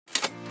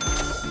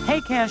Hey,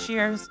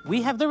 cashiers!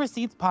 We Have the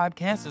Receipts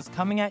podcast is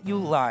coming at you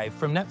live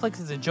from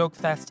Netflix's A Joke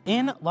Fest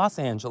in Los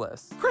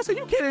Angeles. Chris, are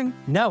you kidding?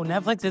 No,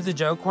 Netflix is a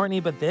joke, Courtney,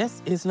 but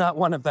this is not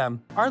one of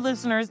them. Our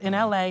listeners in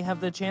LA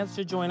have the chance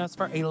to join us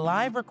for a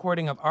live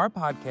recording of our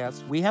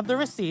podcast, We Have the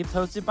Receipts,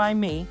 hosted by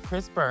me,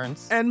 Chris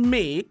Burns. And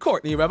me,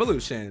 Courtney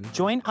Revolution.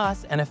 Join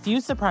us and a few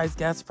surprise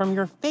guests from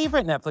your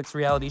favorite Netflix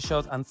reality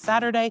shows on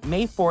Saturday,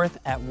 May 4th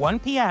at 1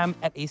 p.m.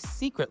 at a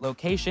secret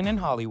location in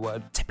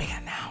Hollywood. To be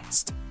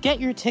announced. Get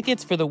your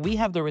tickets for the We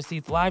Have the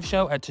Receipts live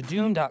show at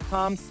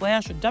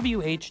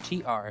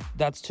tudum.com/WHTR.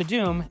 That's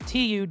Tudum,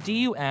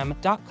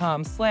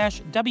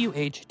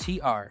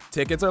 TUDUM.com/WHTR.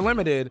 Tickets are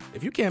limited.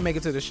 If you can't make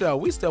it to the show,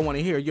 we still want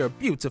to hear your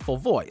beautiful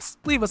voice.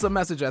 Leave us a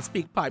message at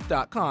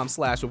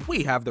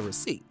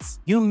speakpipe.com/WeHaveTheReceipts.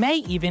 You may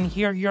even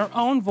hear your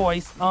own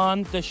voice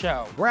on the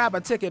show. Grab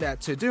a ticket at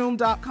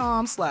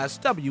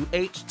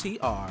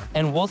tudum.com/WHTR.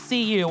 And we'll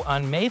see you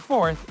on May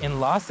 4th in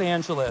Los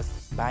Angeles.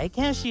 Bye,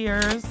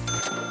 cashiers.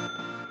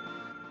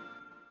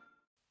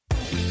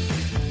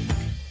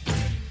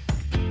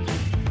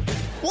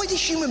 Why do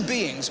human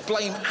beings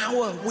blame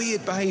our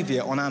weird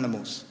behaviour on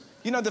animals?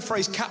 You know the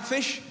phrase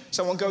catfish?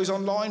 Someone goes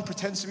online,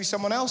 pretends to be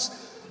someone else.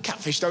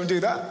 Catfish don't do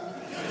that.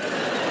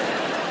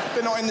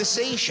 They're not in the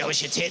sea. Show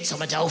us your tits,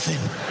 I'm a dolphin.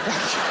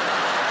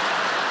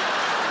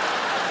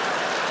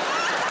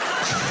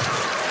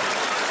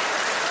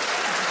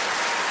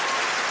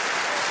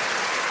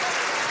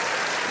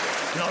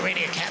 Not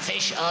really a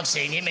catfish, I've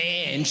seen you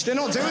minge. They're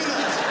not doing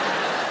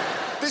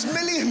that. There's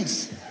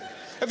millions.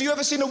 Have you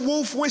ever seen a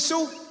wolf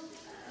whistle?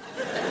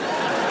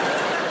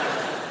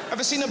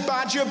 Ever seen a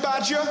badger?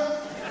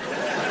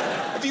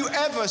 Have you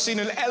ever seen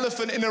an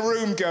elephant in a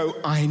room go,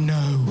 I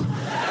know?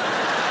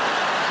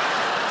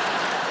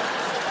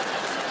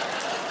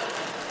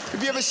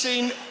 Have you ever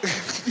seen...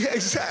 Yeah,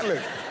 exactly.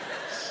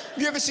 Have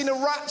you ever seen a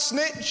rat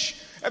snitch?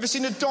 Ever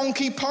seen a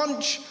donkey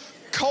punch?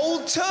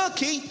 Cold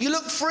turkey? You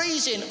look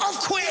freezing. I've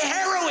quit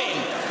heroin!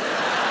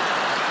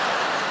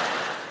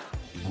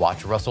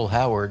 Watch Russell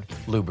Howard,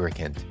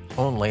 Lubricant,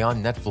 only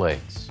on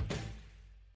Netflix.